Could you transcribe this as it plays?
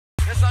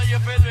Yes, and you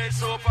feel it,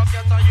 super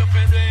cat and you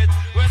feel it.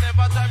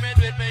 Whenever time it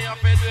with me, you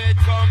feel it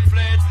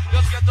complete.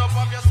 Just get up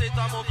off your seat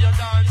and move your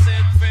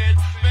dancing feet.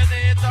 Me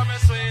neat and me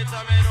sweet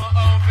and me know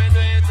how to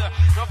do it.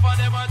 No for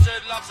them a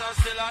dreadlocks and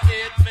still a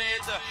eat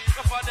meat.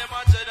 No for them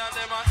a dread and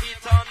them a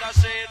eat on the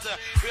shit.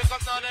 Wake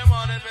up now the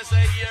morning, me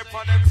say ear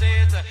pon them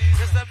teeth.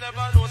 Yes, them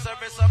never know, say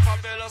me say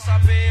fabulous a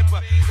peep.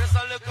 Yes,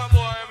 a little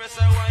boy, me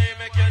say why you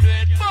make you do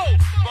it. Boom!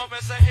 But me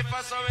say if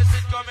I saw it,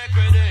 sit come make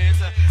we do it.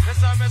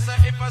 Yes, I me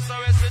say if I saw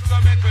it, sit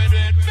come make we do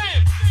it.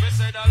 Beep! Me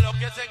say that look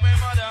you take me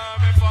mother and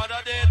me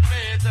father did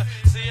meet.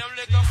 See him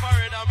little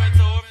forehead and me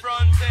two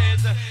front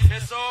teeth.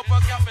 It's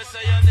open cap, me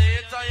say you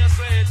neat and you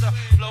sweet.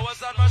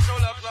 Flowers on my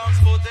shoulder, clowns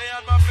booty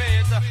on my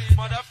feet.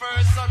 Mother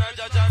first son and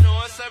judge I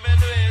know say me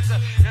do it.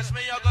 Yes,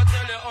 me I go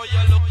tell you how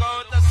you look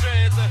out the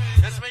street.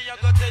 Yes, me I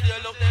go tell you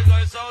look the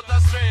girls out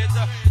the street.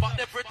 But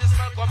the pretty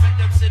smell come make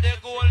them see the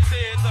gold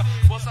teeth.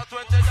 Bust a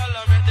 $20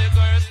 make the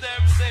girls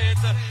them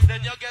sit.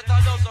 Then you get a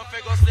dozen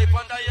figure sleep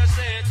under your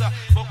sheet.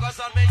 Focus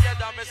on me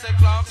head and me say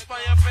clocks by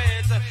your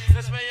feet.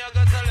 Yes, me I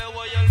go tell you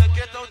how you look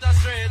it out the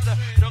street.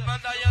 Look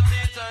under your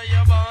teeth and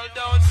your ball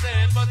down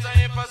sit. But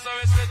if I saw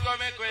it sit, go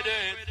make we do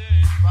it.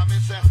 For me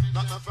say,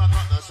 nothing from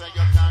nothing, say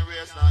you can't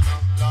raise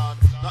nothing, Lord.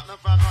 Nothing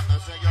from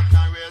nothing, say you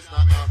can't raise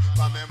nothing.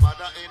 For me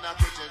mother in the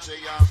kitchen, she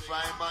a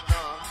fine but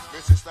no.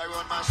 Me sister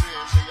run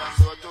machine, she a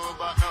so too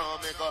but no.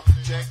 Me go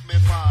check me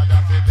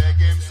father, fi beg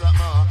him some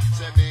more.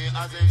 Say me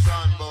as him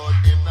son, but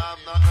him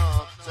not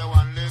know. Say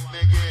one live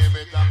me game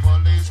it a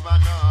policeman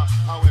no.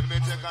 And when me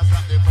take a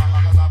shot, the fucker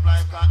cause I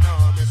like a no.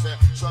 Me say,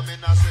 some in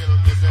a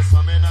silk, me say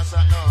some in a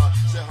shot no.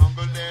 Say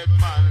humble dead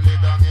man, lay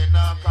down in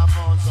a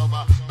compound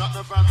summer.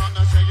 Nothing from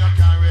nothing, say you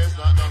can't raise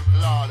nothing,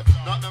 Lord.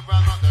 Nothing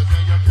from nothing,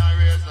 say you can't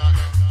raise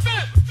nothing.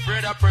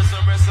 Afraid of prison,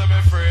 me say me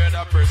afraid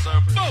of prison.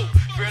 Boom!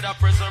 Afraid of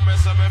prison, me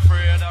say me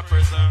afraid of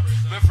prison.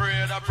 Me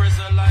afraid of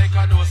prison like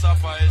a dose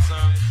of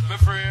poison. Me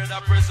afraid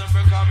of prison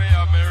because me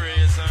have me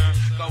reason.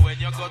 Cause when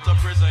you go to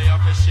prison, you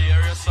have to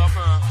share your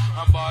something.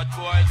 And bad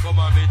boy come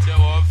and beat you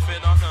up for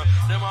nothing.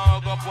 Them a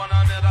hug up one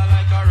another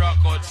like a rock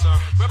Coxon.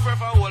 Me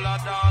prefer all of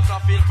dance, I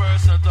feel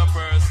person to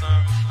person.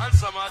 And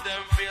some of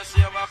them face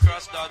you ever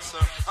cross that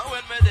son. And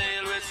when me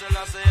deal with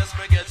Selassie, yes,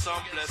 me get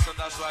some blessing.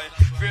 That's why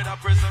afraid of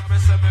prison, me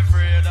say me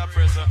afraid of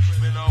prison.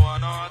 Me no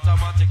want no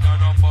automatic and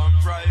no pump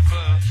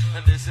rifle.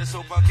 And this is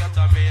super cat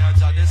and me and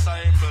your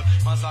disciple.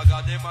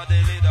 Masaga them a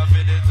the leader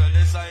for the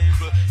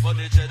disciple. But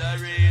the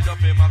Jedi read up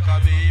in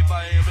Maccabee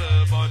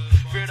Bible. But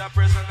afraid of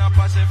prison, I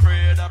pass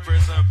afraid of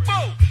prison.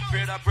 Boom!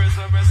 Afraid of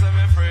prison, me say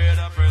me afraid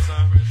of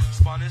prison.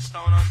 Spanish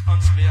town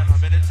on Spain,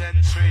 I'm in the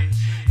 10th.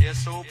 Yeah,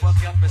 super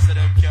cat, me say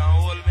them can't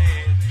hold me.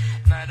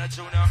 Neither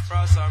Junior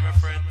Frost or my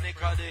friend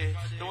nicodemus.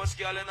 Those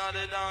girl in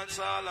the dance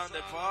hall and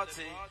the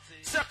party.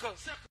 Circle.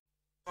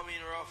 Come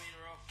in rough.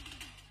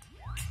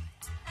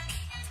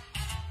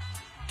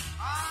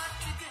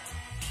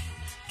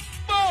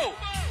 Boom!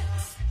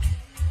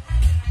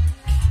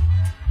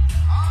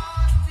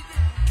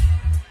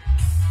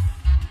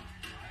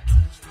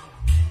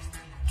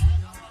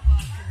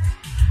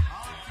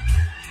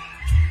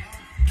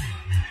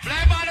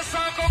 Play by the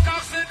song called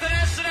Coxon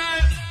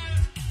International.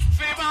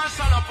 Female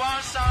son of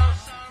one song.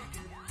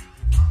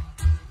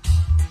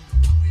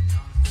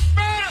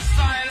 Murder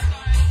style.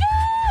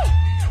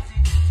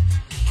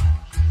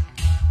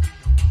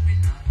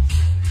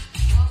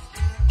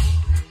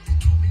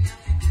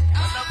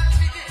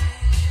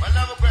 My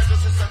love friend, the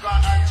sister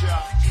called Andrea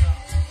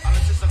and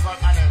the sister called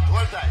Annette.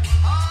 Hold tight.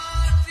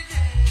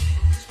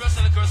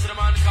 Special curse to the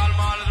man called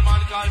Marlon, the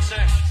man called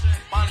Che.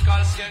 Man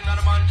called Skeng, and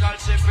the man called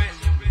Chippy.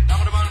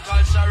 Now the man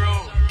called Charo.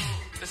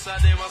 This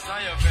Sunday must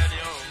not your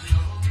venue.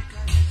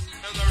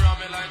 You're gonna run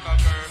me like a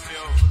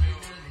curfew.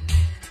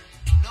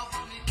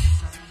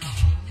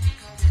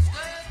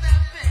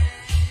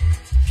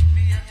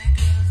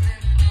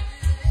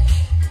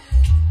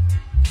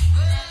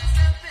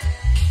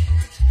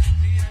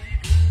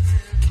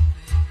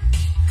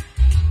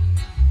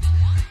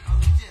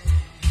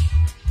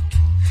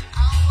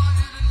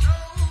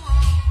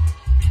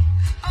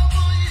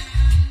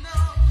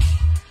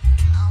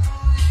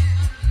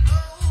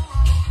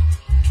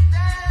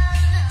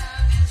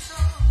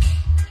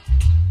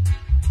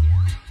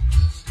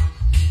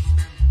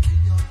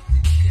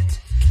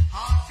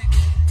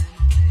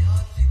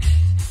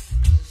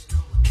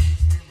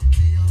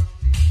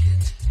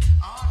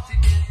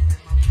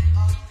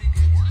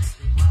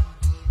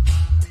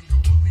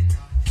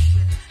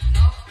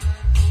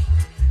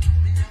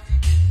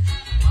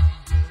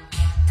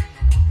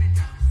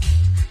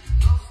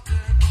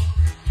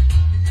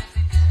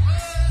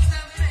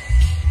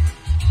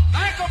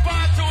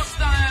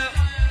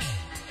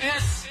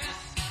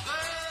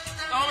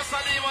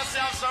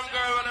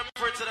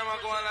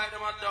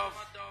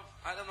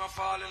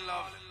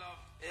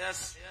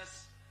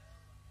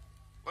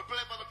 We're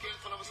playing for the king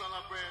for the song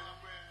of prayer.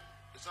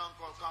 The song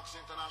called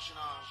Coxon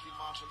International, Field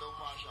Marshal Low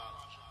Marshal.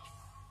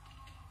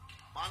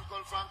 Man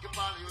called Frankie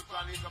Ball, youth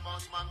call Lisa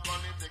Bounce, man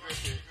called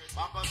Integrity.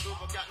 Man called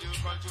Super Cat, youth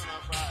called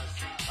Tuna Fries.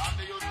 And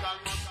the youth called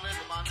Muslim,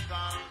 man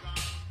called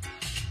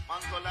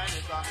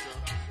Liney Coxon.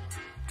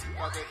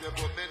 Cause if you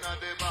put me in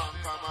the bank,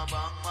 I'm a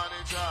bank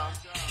manager.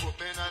 Put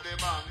me in the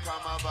bank,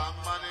 I'm a bank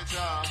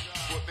manager.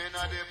 Put me in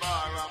the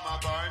bar, I'm a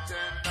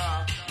bartender.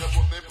 You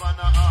put me on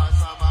a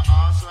horse, I'm a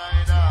horse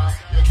rider.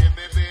 You give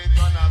me beat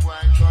on a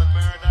white gun,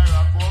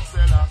 murderer, coke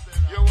seller.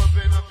 You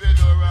open up your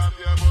door, I'm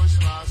your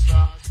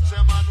bushmaster.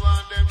 Say man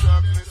want them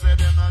drugs, me say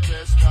them not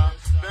tester.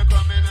 They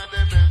come in and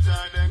they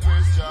mentor, them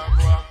Christian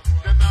walk.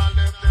 Them not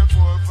left them 4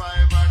 or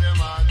 5 and them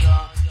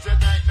matter. Say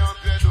tighten up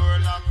your door,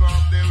 lock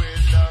up the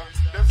window.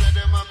 Them say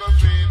them a go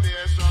free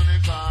beers on the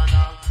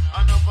corner.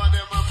 Enough of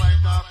them a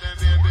fight off them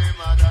baby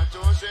mother.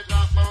 Two she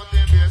talk about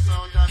the beer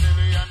sound $1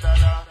 million.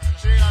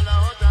 She all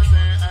out and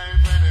say I'm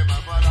friendly,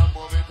 my father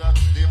move it up.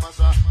 The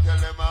massa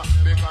tell them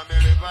because me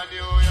live in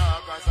New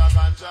York as a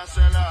contract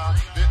seller.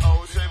 The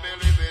house where me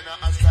live in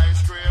a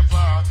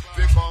skyscraper.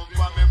 They come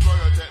from me for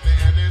you take me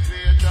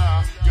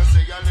elevator. You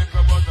see a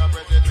little butter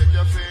bread it with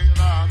your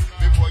finger.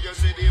 Before you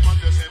see the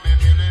month you see me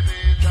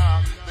millimeter.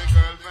 The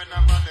girlfriend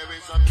of man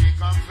with some peak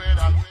and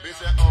feather. Me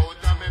say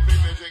out and me feel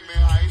me drink me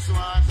ice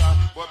water.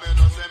 But me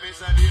no say me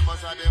say the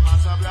massa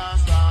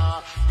blaster.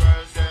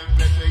 Girls them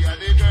better, yeah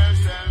the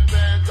girls them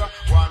better.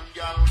 One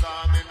girl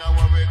down me no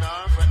worry no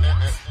friend.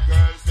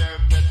 Girls them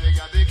better,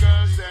 yeah the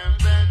girls them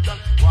better.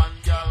 One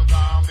girl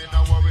down me no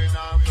worry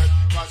no friend.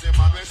 Cause the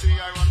man we see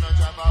I run the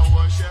drive a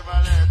whole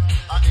Chevrolet.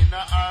 And in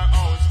her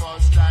house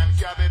first time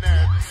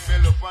cabinet. Me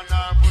look on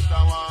her put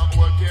her one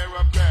whole pair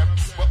of prep.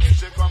 But if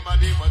she come a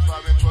demon for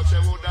me, cause she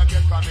woulda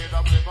get made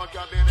up in my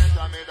cabinet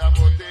and made up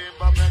put in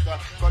for better.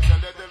 Cause she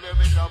let the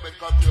living now with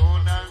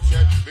cartoon and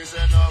shit. Me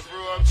say no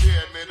rope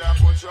chain, made her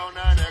put round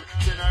her neck.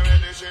 She not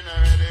ready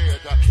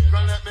yet.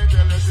 Come let me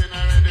tell you, she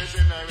not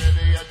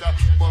ready yet.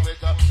 Move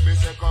it up, me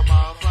say come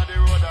off for the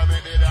road and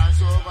make the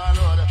dance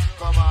overload.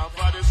 Come off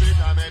for the street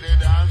and make the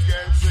dance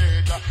get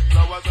sweet.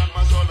 Flowers on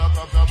my shoulder,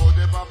 come to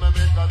booty for me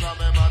because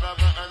I'm a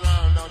motherfucker.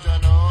 Don't you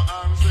know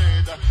I'm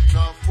sweet?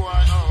 No boy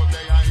out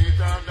there eat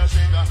on the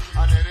shit.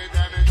 And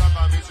anytime you talk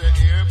me say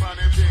here for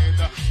the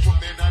teeth. Put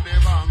me in the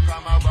bank,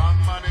 I'm a bank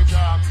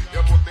manager.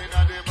 You put me in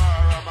the bar,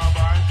 I'm a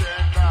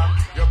bartender.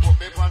 You put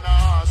me on a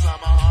horse,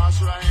 I'm a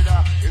horse rider.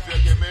 If you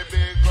give me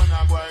big gun,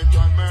 I'm going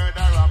to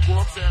murder a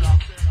coke seller.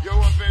 You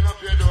open up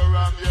your door,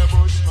 I'm your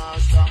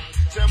bushmaster.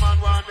 Say man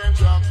want them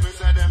drugs, me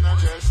say them not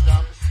just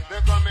stop.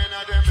 They come in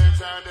at them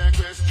beds and them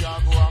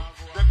Christian walk.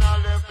 Them not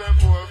left them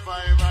 4 or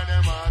 5 and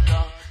them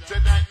matter. Say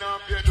tighten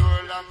up your door,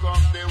 lock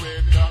up the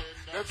window.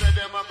 They say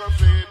them a go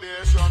free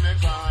beers on the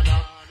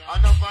corner.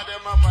 Enough of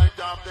them a fight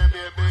off them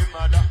baby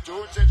mother.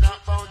 Two she not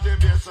found the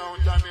beer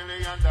sound $1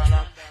 million.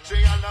 She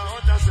all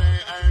out and say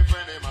I'm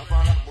friendly, my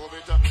father. Move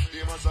it up,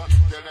 the massa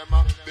tell them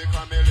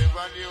because me live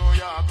in New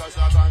York as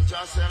a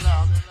ganja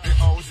seller. The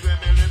house where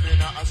me live in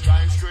a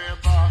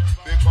skyscraper.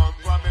 They come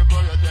from me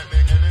for you take me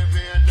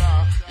elevator.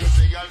 You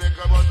see a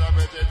little butter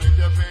bread with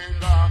your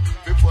finger.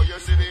 Before you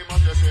see the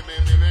month you see me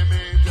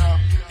millimeter.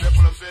 The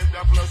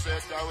plus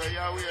set where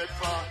you wait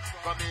for.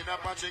 Come in a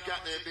patchy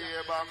cat they be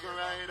a back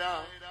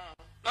rider.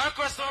 Now,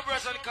 question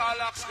person call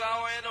Ox, because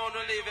when you know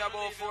to leave you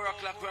about 4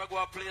 o'clock, we're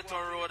going to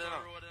Playton Road, you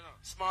know.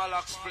 Small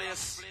Ox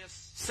place.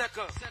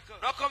 Second.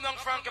 Now come down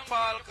Frankie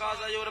Paul, because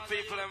I you the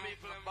people and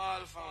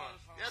ball fan.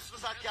 Yes,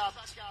 Mr. Cap.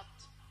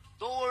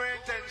 Don't worry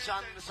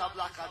intention, Mr.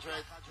 Black and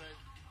Red.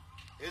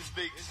 It's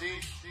big, see?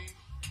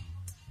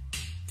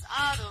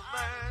 Out of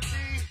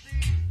mercy.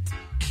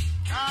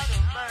 Out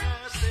of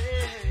mercy.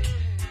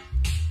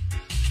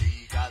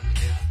 Legal,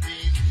 FB,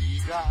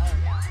 legal.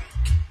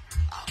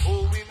 I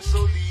owe him so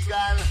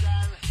legal,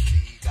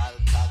 legal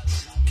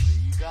tax,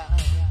 legal.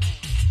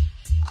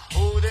 I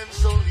owe them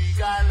so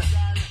legal,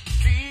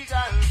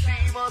 legal,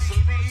 famous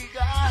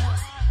legal. I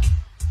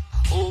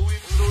owe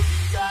him so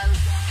legal,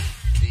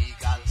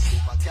 legal,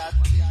 super cat,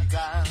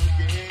 legal,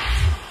 yeah.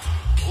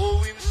 I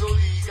owe him so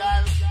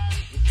legal,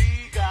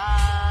 legal.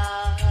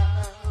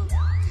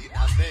 In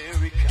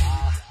America,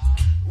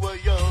 well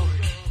yo,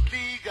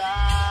 legal.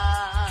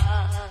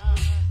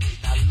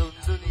 In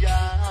London,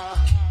 yeah.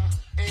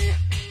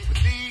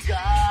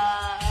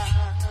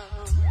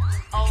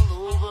 All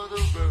over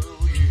the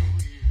world,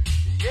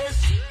 yeah. Yes,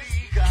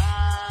 legal.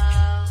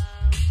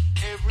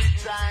 Every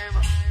time,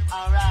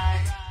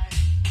 alright.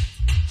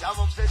 Jam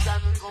up session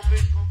will come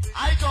in.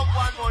 I jump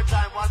one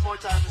more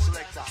time,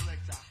 selector.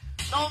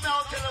 Now me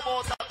I'll tell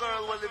about a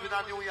girl who live in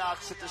a New York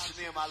City, she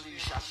named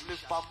Alicia. She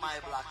live on my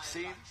block,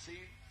 see?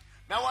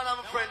 Me one of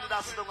my friends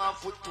that sit down and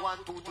put 2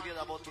 and 2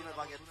 together, but we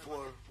never get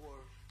 4.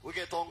 We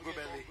get hungry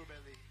belly.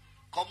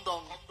 Come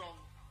down.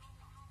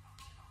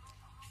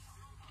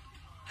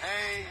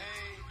 Hey,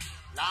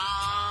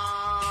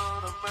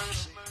 Lord of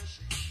mercy.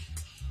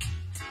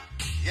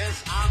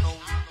 Yes, I know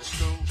it's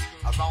true.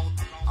 Around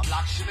a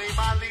black she named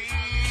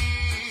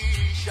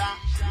Alicia.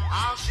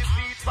 And she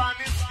feed on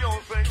this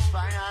pure French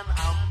fry and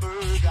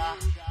hamburger.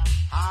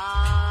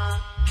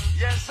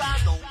 Yes,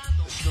 I know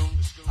it's true.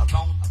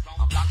 Around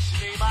a black she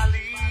named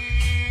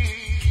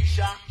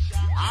Alicia.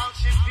 And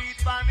she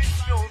feed on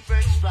this pure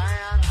French fry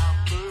and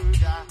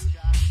hamburger.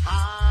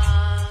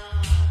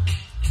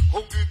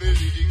 Hungry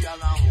belly, the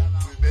gal a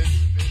hungry belly.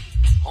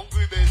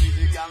 Hungry belly,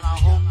 the gal a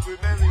hungry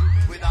belly.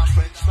 With a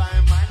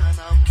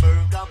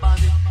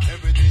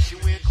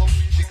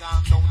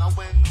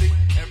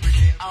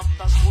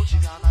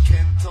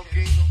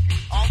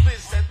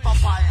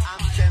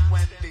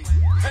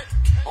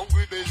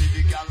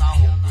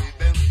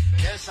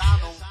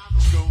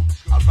go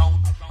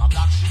around a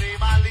black she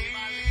named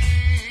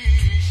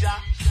Alicia.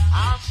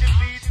 And she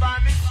beat by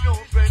me snow,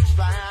 French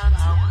fry and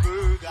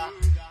hamburger.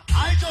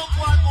 I jump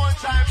one more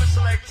time, Mr.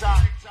 Selector,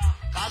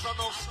 cause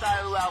enough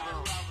style we have.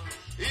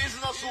 He's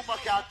no super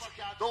cat,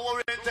 don't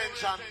worry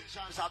intention,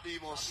 Mr.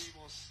 Demus.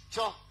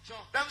 So,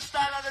 them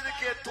style are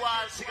dedicated to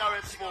all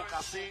cigarette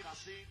smokers, see?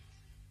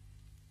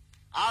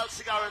 All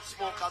cigarette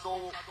smokers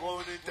don't go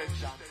with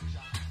intention.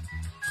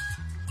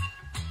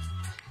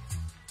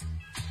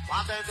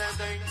 One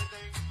ding.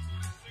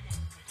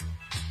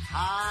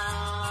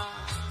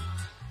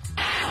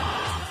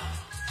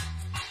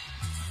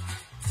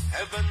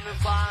 Heavenly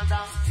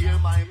Father, hear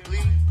my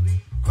plea.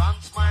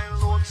 Grant my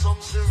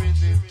lonesome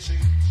serenity.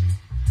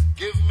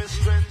 Give me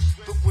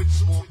strength to quit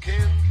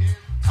smoking,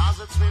 cause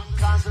it's been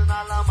causing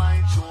all of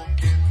my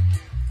choking.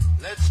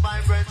 Let my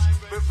breath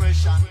be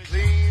fresh and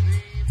clean,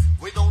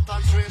 without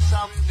a trace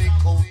of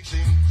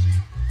nicotine.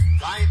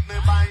 Guide me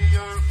by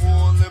your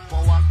holy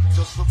power,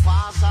 just to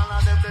pass all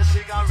of them the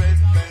cigarette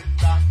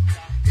bender.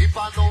 If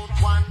I don't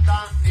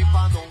wander, if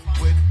I don't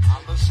quit,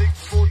 I'll be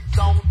 6 foot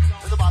down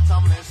in the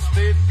bottomless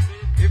pit.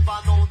 If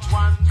I don't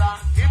wander,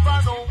 if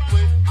I don't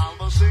quit, I'll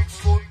be 6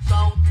 foot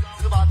down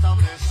in the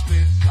bottomless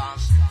pit.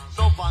 Cause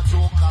no a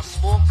joker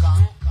smoker,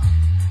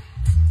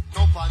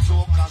 no a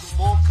joker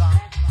smoker.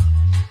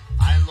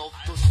 I love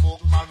to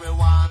smoke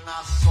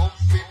marijuana, some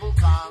people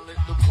call it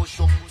the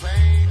push-up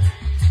pain.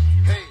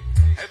 Hey,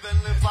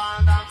 Heavenly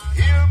Father,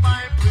 hear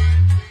my plea.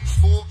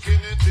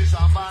 Smoking it is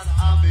a bad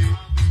habit,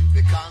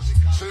 because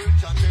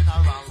Surgeon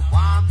General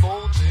want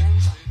mountain.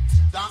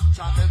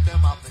 Doctor let them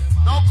have it.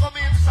 Now come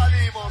in,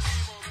 Salimos.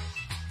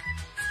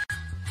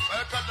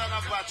 Welcome to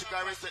the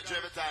practical research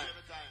every time.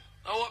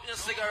 Now open your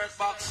cigarette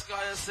box,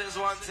 guys. Says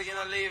one thing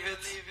and leave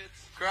it.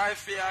 Cry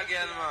for you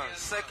again, man.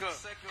 Second.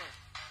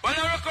 Well,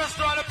 I request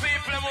to all the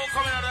people who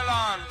come in on the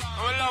land.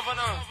 And we love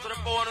them to the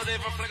bone of the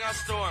fling a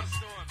stone.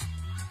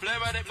 Play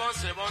by the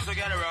bounce, they bounce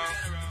together around.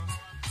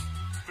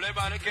 Play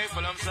by the cake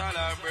for them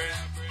celebrate.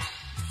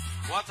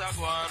 What a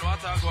guan,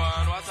 what a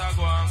guan, what a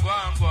guan,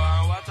 guan,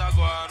 guan, what a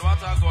guan,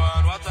 what a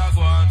guan, what a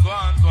guan,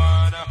 guan,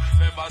 guan.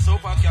 Remember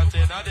Super Cat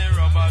in the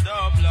rubber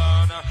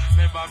Dublin.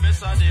 Remember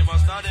Mr.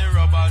 Demus in the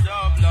rubber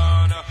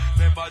Dublin.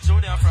 Remember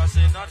Junior Frost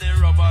in the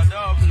rubber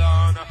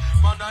Dublin.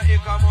 Man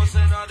Ikamus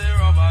in the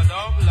rubber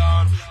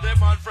Dublin. The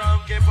man from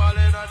Cape Hall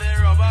in the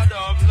rubber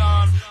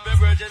Dublin. Me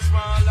Bridget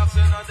Smallocks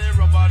in the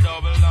rubber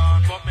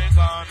Dublin. But me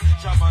gone,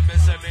 Shaman me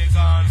say me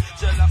gone.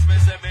 Jealous me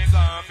say me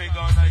gone. Me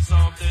gone like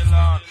something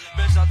long.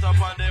 Me shut up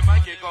on them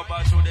and kick up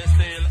and shoot the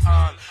steel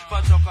on.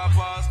 For chuck a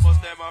pass,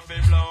 bust them and fi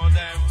blow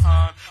them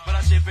on. But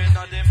a ship in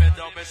the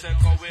middle, me say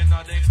go in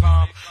and they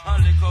come.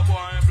 And little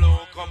boy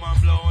blow, come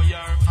and blow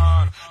your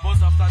hand.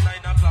 But after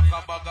 9 o'clock, a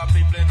bag of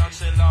people in a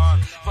chill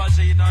on. For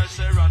Gina and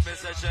Sharon, me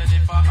say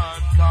Jennifer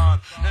and Con.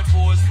 Them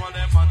post for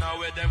them man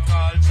with them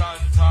call John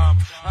Tom.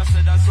 I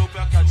said that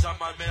super catch a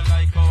man, me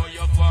like how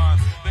you gone.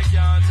 Me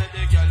can't take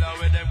the girl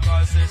with them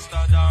call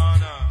Sister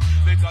Donna.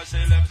 Because she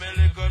left me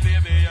little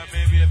baby and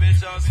me baby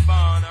just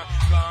born.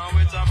 Gone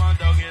with a man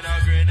dog in a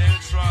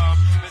Greenwich Swamp.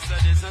 Me say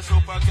this a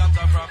super cat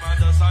from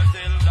Anders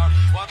until dawn.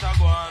 What a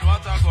guan,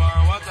 what a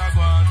guan, what a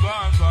guan,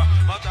 guan, guan.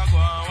 What a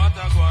guan, what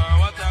a guan,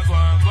 what a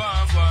guan,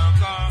 guan, guan,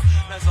 guan.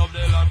 Let's up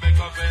the land, make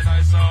up a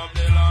nice up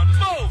the land.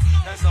 Move!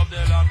 Let's up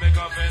the land, make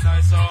up a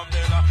nice up the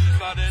land.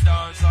 Got the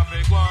dance of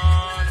a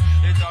guan.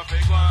 It's a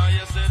big one,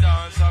 yes the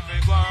dance of a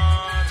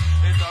guan.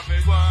 It's a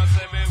big one,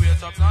 say me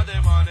wait up now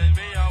the morning,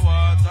 me a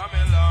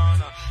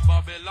watermelon.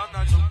 Babylon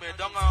and took me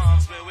down and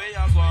ask me where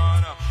you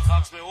gone.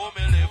 Ask me who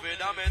me live with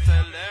and me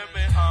tell them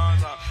me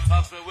aunt.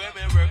 Ask me where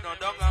me work no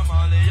down and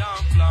Mali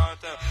and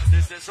plant.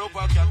 This is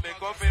Super Cat, me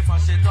coffee,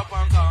 mash it up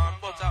and gone.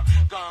 But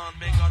gone,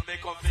 me gun, me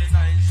coffee,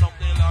 nice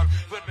something long.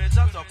 When me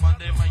chat up and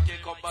they might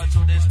kick up back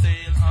to the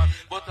steel on.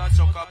 But I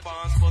chuck a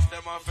pants, bust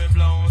them off and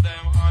blow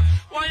them on.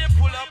 Why you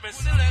pull up me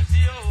select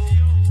you?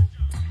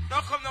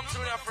 Now come down to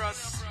the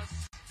frost.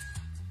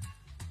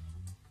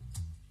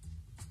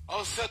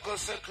 Oh, circle,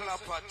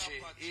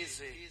 Apache,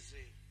 easy.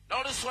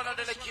 Now this one I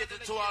dedicated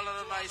to all of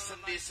the nice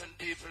and decent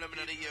people in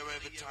the year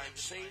every time,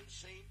 see?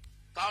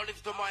 Can't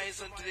lift the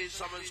miles until these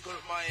summons good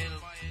mile.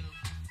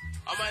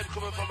 I might be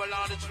coming from a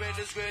land that's made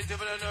this great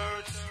heaven and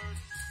earth.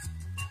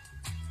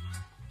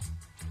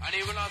 And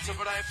even answer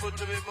for thy foot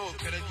to be moved,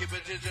 can I keep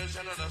it just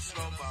another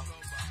slumber?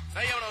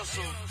 Now you know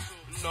so,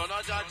 none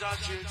of Jaja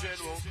children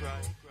won't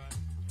cry.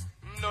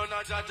 None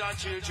of Jaja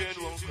children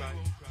won't cry.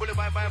 Bully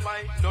bye.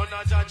 None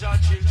of Jaja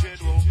children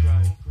won't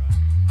cry.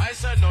 I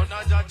said none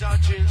of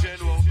Jaja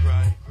children won't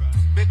cry.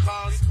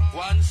 Because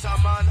once a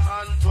man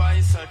and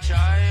twice a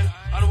child.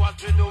 And what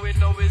we do we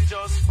know is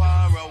just for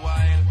a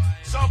while.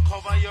 So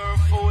cover your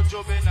food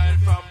juvenile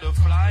from the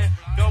fly.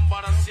 Don't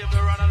bother save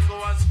the run and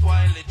go and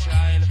spoil the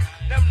child.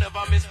 Them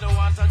never miss the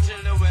water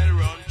till the well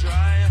run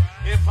dry.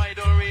 If I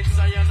don't read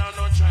Zion, I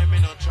no try, me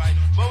no try.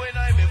 But when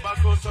I make back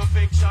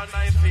crucifixion,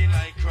 I feel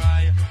like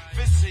cry.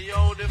 We see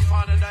how the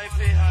Father die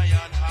feel high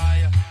and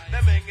high.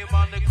 Them hang him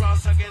on the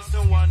cross against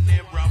the one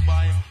named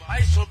Rabbi.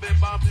 I should be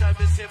baptized,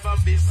 be saved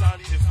and be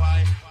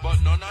sanctified.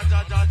 But none of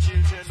Jaja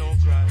children no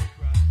cry.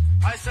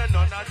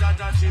 none of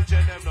Jaja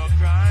children, them no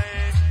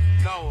cry.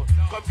 No,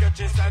 come get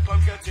it style,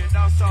 come get it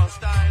down south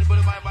style.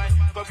 But bye,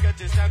 come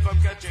get it style, come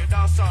get it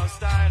down south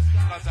style.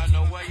 Cause I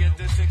know we're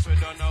 86, we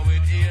don't know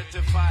it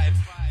 85.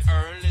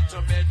 Early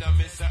to bed,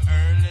 miss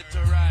early to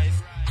rise.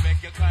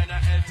 Make you kinda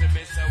healthy,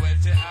 miss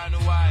wealthy and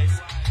wise.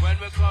 When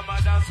we come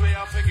and dance, we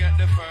have to get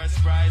the first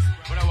prize.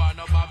 We don't want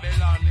no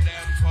Babylon,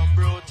 them come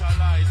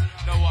brutalize.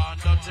 Don't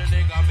want dirty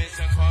nigga, miss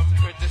come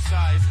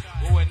criticize.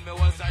 When me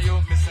was a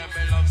youth, me say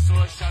me love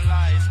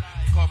socialize.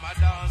 Come and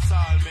dance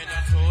all, me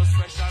not too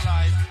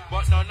specialize.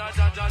 But none of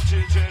Jaja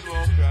children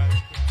won't cry.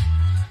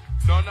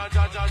 None of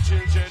Jaja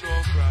children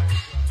won't cry.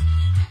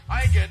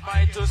 I get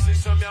my to see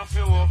some you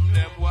feel open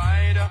them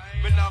wide.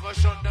 Me not go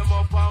shut them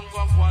up and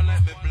go one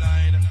like me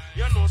blind.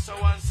 You know so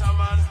once a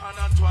man and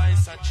a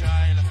twice a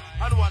child.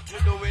 And what you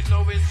do it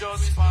now is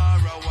just for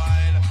a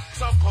while.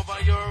 So cover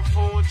your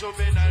phone to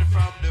me night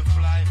from the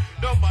fly.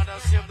 Don't bother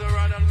save the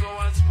rod and go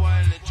and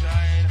spoil the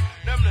child.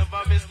 Them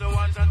never miss the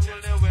ones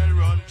until they will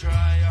run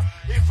dry.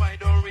 If I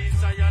don't read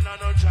Zion I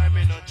no try,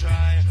 me no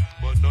try.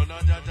 But none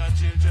of Jaja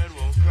children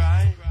won't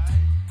cry.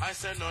 I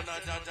said none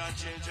of Jaja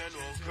children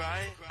won't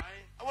cry.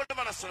 I want the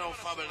man to sound out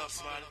fabulous,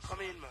 man.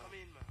 Come in, man.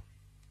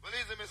 Well,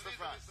 easy, Mr.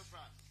 Frost.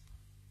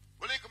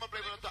 Well, you come and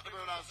play with the top of the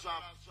world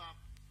strong.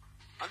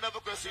 I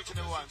never go see each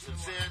and every one.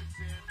 Saying,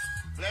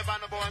 play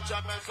by the born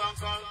champion song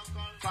called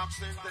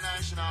Coxon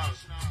International.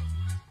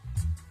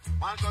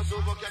 Man goes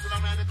over, get to the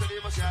man to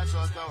leave us here, so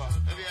tower.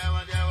 If you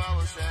ever there,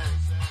 what was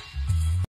saying.